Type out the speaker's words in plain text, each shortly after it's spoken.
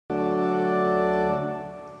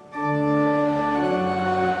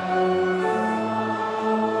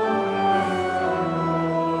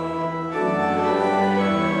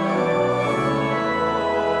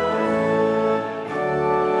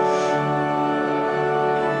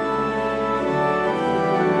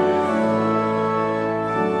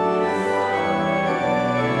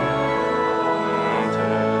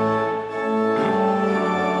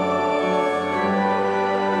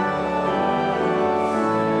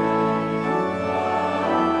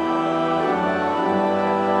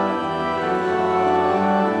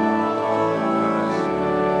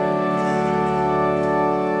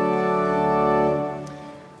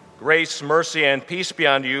Grace, mercy, and peace be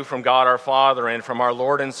unto you from God our Father and from our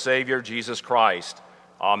Lord and Savior, Jesus Christ.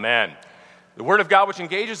 Amen. The Word of God which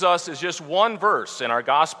engages us is just one verse in our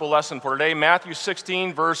gospel lesson for today, Matthew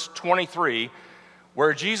 16, verse 23,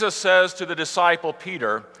 where Jesus says to the disciple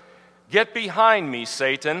Peter, "Get behind me,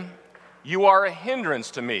 Satan. You are a hindrance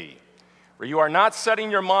to me, for you are not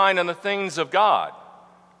setting your mind on the things of God,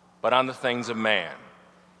 but on the things of man."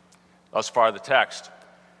 Thus far the text.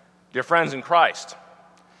 Dear friends in Christ,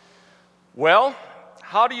 well,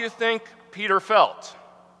 how do you think Peter felt?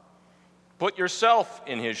 Put yourself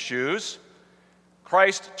in his shoes.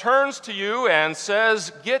 Christ turns to you and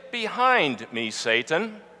says, "Get behind me,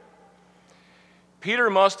 Satan." Peter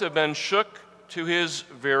must have been shook to his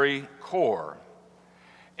very core,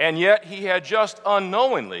 and yet he had just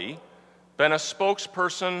unknowingly been a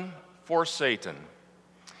spokesperson for Satan.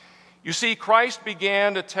 You see, Christ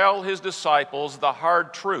began to tell his disciples the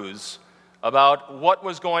hard truths about what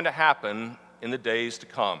was going to happen in the days to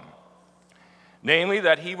come. Namely,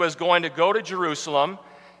 that he was going to go to Jerusalem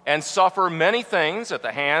and suffer many things at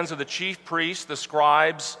the hands of the chief priests, the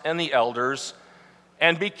scribes, and the elders,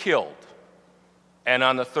 and be killed, and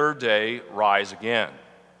on the third day rise again.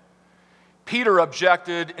 Peter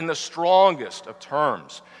objected in the strongest of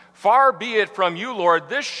terms. "Far be it from you, Lord,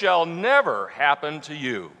 this shall never happen to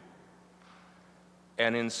you."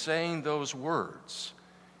 And in saying those words,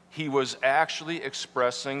 he was actually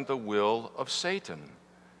expressing the will of Satan,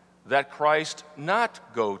 that Christ not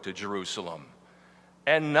go to Jerusalem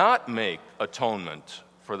and not make atonement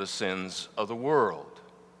for the sins of the world.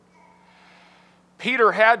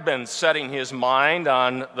 Peter had been setting his mind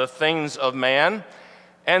on the things of man,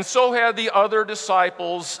 and so had the other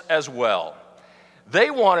disciples as well.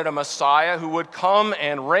 They wanted a Messiah who would come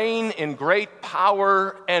and reign in great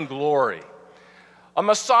power and glory. A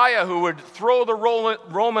Messiah who would throw the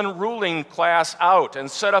Roman ruling class out and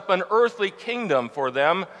set up an earthly kingdom for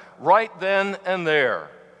them right then and there.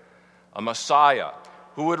 A Messiah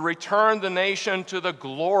who would return the nation to the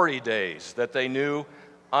glory days that they knew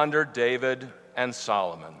under David and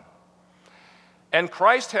Solomon. And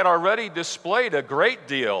Christ had already displayed a great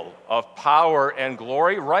deal of power and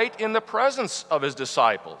glory right in the presence of his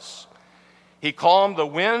disciples. He calmed the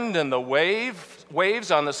wind and the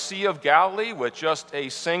waves on the Sea of Galilee with just a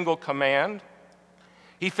single command.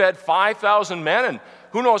 He fed 5,000 men and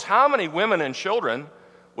who knows how many women and children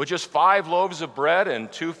with just 5 loaves of bread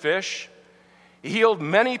and 2 fish. He healed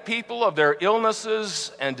many people of their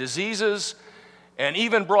illnesses and diseases, and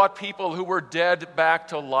even brought people who were dead back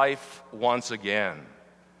to life once again.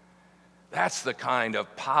 That's the kind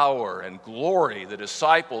of power and glory the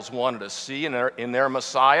disciples wanted to see in their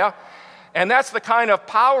Messiah. And that's the kind of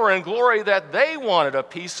power and glory that they wanted a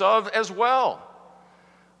piece of as well.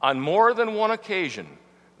 On more than one occasion,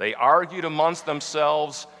 they argued amongst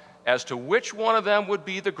themselves as to which one of them would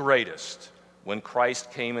be the greatest when Christ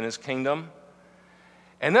came in his kingdom.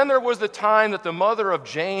 And then there was the time that the mother of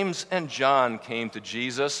James and John came to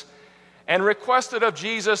Jesus and requested of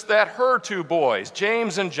Jesus that her 2 boys,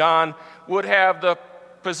 James and John, would have the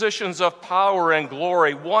positions of power and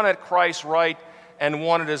glory, one at Christ's right and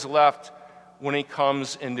one at his left when he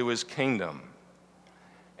comes into his kingdom.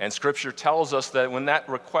 And Scripture tells us that when that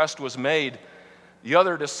request was made, the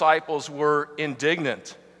other disciples were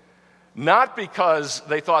indignant, not because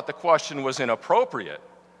they thought the question was inappropriate,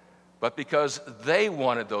 but because they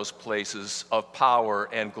wanted those places of power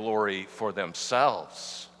and glory for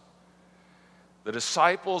themselves. The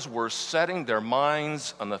disciples were setting their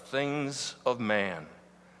minds on the things of man,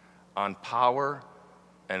 on power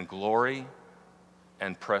and glory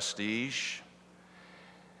and prestige.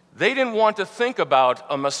 They didn't want to think about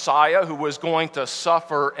a Messiah who was going to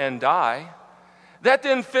suffer and die. That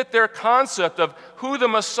didn't fit their concept of who the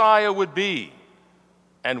Messiah would be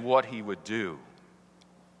and what he would do.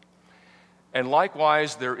 And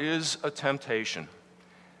likewise, there is a temptation.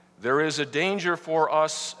 There is a danger for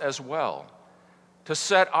us as well to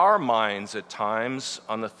set our minds at times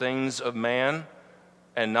on the things of man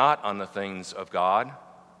and not on the things of God.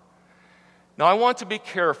 Now, I want to be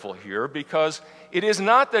careful here because it is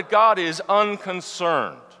not that God is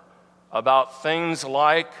unconcerned about things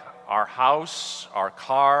like our house, our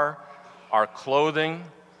car, our clothing,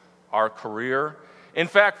 our career. In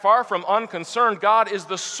fact, far from unconcerned, God is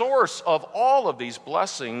the source of all of these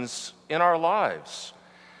blessings in our lives.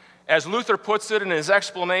 As Luther puts it in his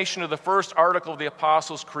explanation of the first article of the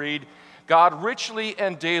Apostles' Creed, God richly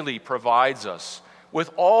and daily provides us with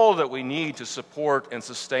all that we need to support and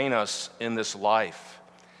sustain us in this life.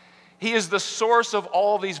 He is the source of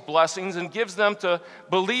all these blessings and gives them to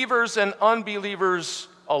believers and unbelievers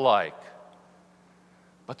alike.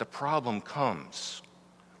 But the problem comes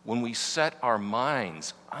when we set our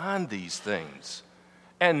minds on these things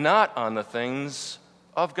and not on the things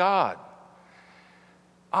of God.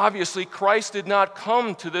 Obviously, Christ did not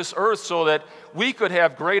come to this earth so that we could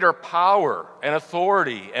have greater power and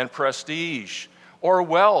authority and prestige or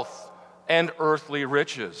wealth and earthly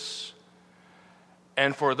riches.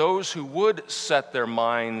 And for those who would set their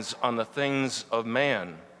minds on the things of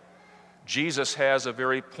man, Jesus has a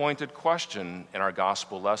very pointed question in our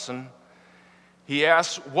gospel lesson. He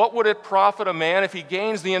asks, what would it profit a man if he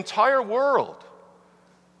gains the entire world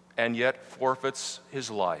and yet forfeits his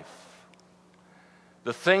life?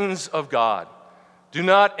 The things of God do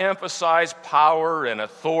not emphasize power and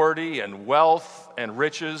authority and wealth and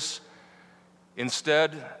riches.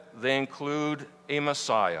 Instead, they include a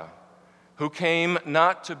Messiah who came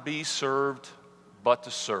not to be served, but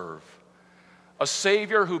to serve. A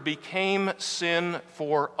Savior who became sin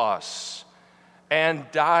for us and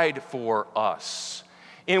died for us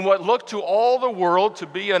in what looked to all the world to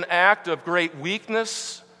be an act of great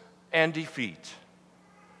weakness and defeat.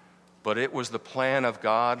 But it was the plan of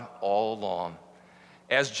God all along.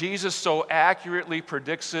 As Jesus so accurately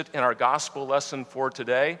predicts it in our gospel lesson for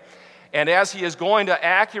today, and as he is going to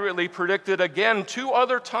accurately predict it again 2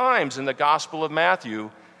 other times in the Gospel of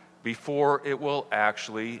Matthew before it will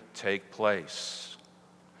actually take place.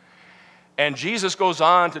 And Jesus goes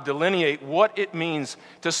on to delineate what it means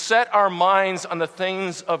to set our minds on the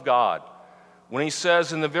things of God when he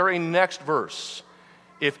says in the very next verse,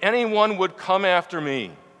 "If anyone would come after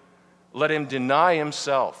me, let him deny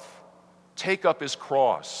himself, take up his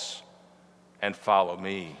cross, and follow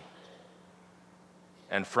me."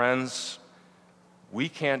 And friends, we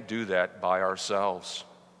can't do that by ourselves.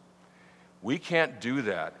 We can't do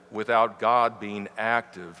that without God being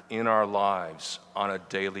active in our lives on a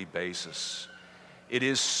daily basis. It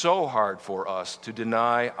is so hard for us to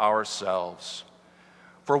deny ourselves.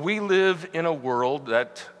 For we live in a world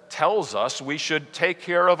that tells us we should take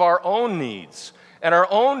care of our own needs and our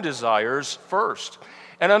own desires first.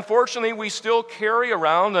 And unfortunately, we still carry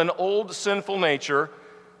around an old sinful nature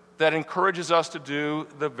that encourages us to do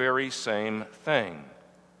the very same thing.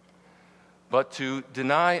 But to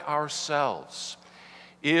deny ourselves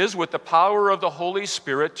is, with the power of the Holy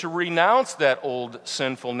Spirit, to renounce that old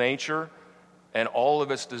sinful nature and all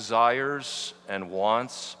of its desires and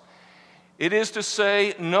wants. It is to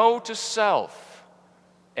say no to self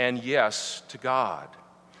and yes to God.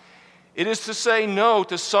 It is to say no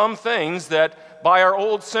to some things that by our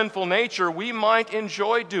old sinful nature we might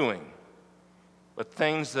enjoy doing, but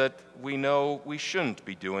things that we know we shouldn't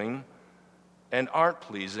be doing and aren't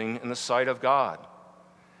pleasing in the sight of God.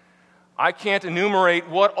 I can't enumerate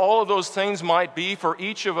what all of those things might be for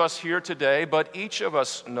each of us here today, but each of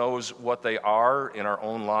us knows what they are in our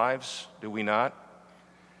own lives, do we not?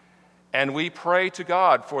 And we pray to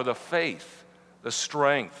God for the faith, the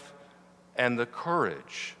strength, and the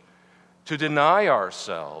courage to deny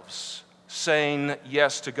ourselves, saying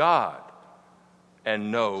yes to God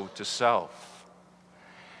and no to self.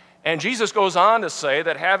 And Jesus goes on to say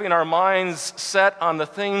that having our minds set on the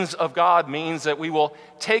things of God means that we will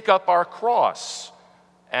take up our cross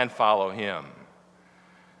and follow him.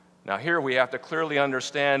 Now here we have to clearly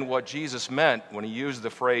understand what Jesus meant when he used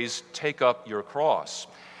the phrase, take up your cross.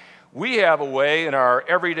 We have a way in our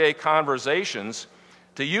everyday conversations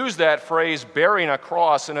to use that phrase, bearing a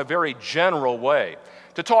cross, in a very general way,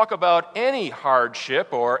 to talk about any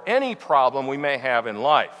hardship or any problem we may have in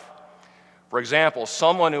life. For example,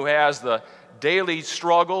 someone who has the daily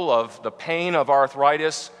struggle of the pain of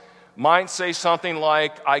arthritis might say something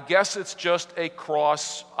like, I guess it's just a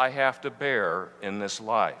cross I have to bear in this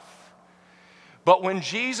life. But when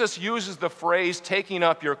Jesus uses the phrase, taking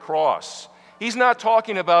up your cross, he's not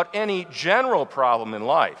talking about any general problem in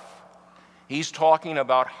life. He's talking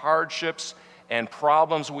about hardships and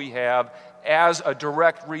problems we have as a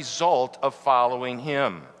direct result of following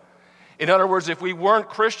him. In other words, if we weren't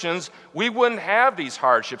Christians, we wouldn't have these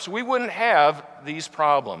hardships. We wouldn't have these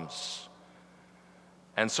problems.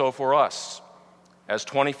 And so for us, as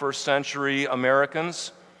 21st century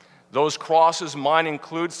Americans, those crosses might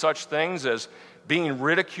include such things as being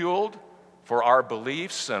ridiculed for our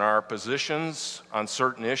beliefs and our positions on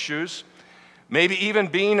certain issues, maybe even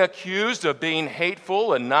being accused of being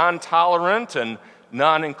hateful and non-tolerant and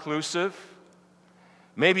non-inclusive,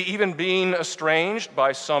 maybe even being estranged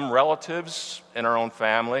by some relatives in our own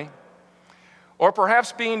family, or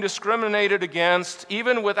perhaps being discriminated against,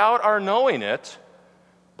 even without our knowing it,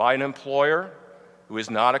 by an employer who is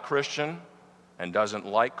not a Christian and doesn't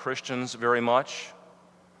like Christians very much.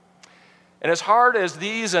 And as hard as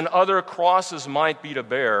these and other crosses might be to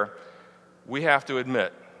bear, we have to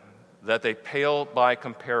admit that they pale by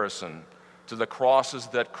comparison to the crosses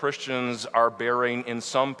that Christians are bearing in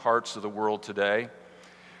some parts of the world today,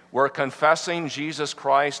 where confessing Jesus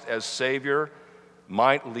Christ as Savior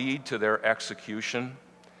might lead to their execution.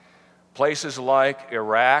 Places like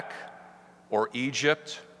Iraq or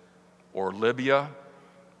Egypt or Libya,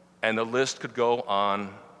 and the list could go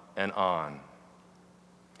on and on.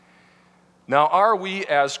 Now, are we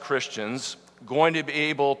as Christians going to be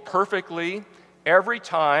able perfectly, every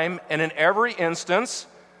time and in every instance,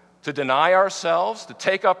 to deny ourselves, to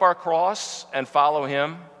take up our cross and follow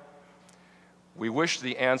Him? We wish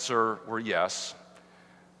the answer were yes,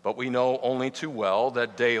 but we know only too well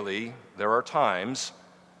that daily there are times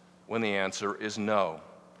when the answer is no.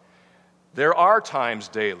 There are times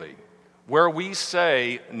daily where we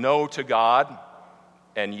say no to God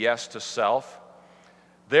and yes to self.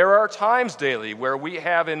 There are times daily where we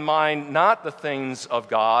have in mind not the things of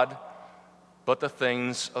God, but the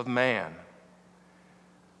things of man.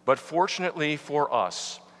 But fortunately for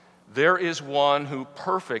us, there is one who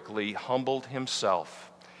perfectly humbled himself,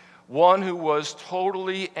 one who was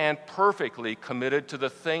totally and perfectly committed to the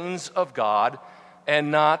things of God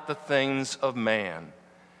and not the things of man.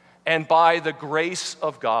 And by the grace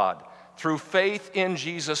of God, through faith in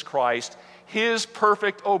Jesus Christ, His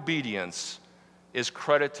perfect obedience is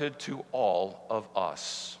credited to all of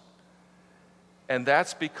us. And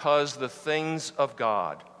that's because the things of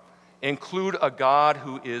God include a God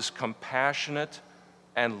who is compassionate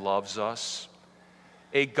and loves us,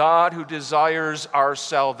 a God who desires our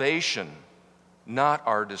salvation, not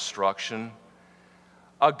our destruction,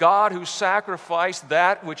 a God who sacrificed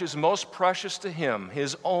that which is most precious to Him,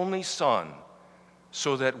 His only Son,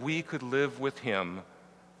 so that we could live with Him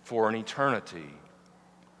for an eternity.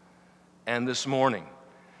 And this morning,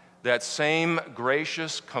 that same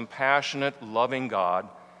gracious, compassionate, loving God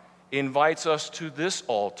invites us to this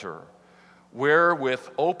altar, where with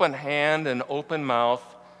open hand and open mouth,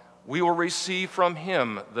 we will receive from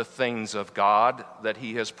Him the things of God that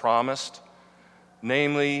He has promised,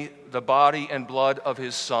 namely the body and blood of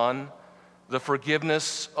His Son, the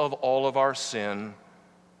forgiveness of all of our sin,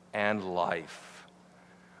 and life.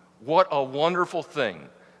 What a wonderful thing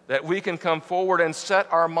that we can come forward and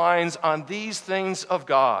set our minds on these things of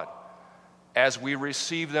God as we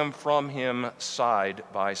receive them from Him side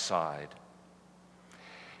by side.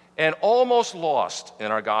 And almost lost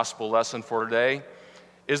in our gospel lesson for today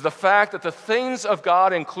is the fact that the things of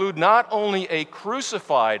God include not only a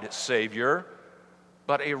crucified Savior,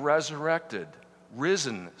 but a resurrected,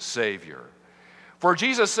 risen Savior. For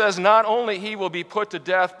Jesus says not only He will be put to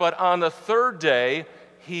death, but on the third day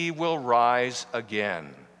He will rise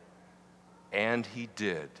again. And He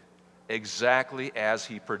did, exactly as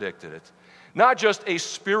He predicted it. Not just a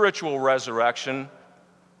spiritual resurrection,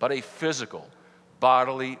 but a physical,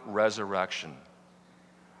 bodily resurrection.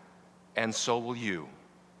 And so will you,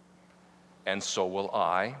 and so will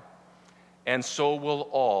I, and so will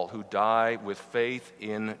all who die with faith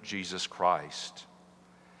in Jesus Christ.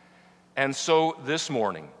 And so this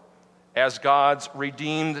morning, as God's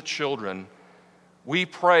redeemed children, we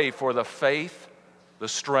pray for the faith, the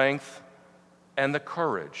strength, and the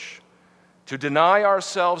courage to deny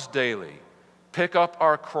ourselves daily, pick up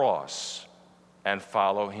our cross, and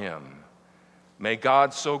follow Him. May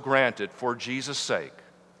God so grant it for Jesus' sake.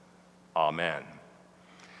 Amen.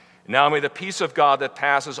 Now may the peace of God that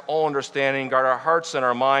passes all understanding guard our hearts and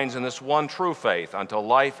our minds in this one true faith until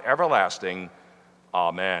life everlasting.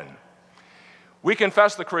 Amen. We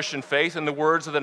confess the Christian faith in the words of the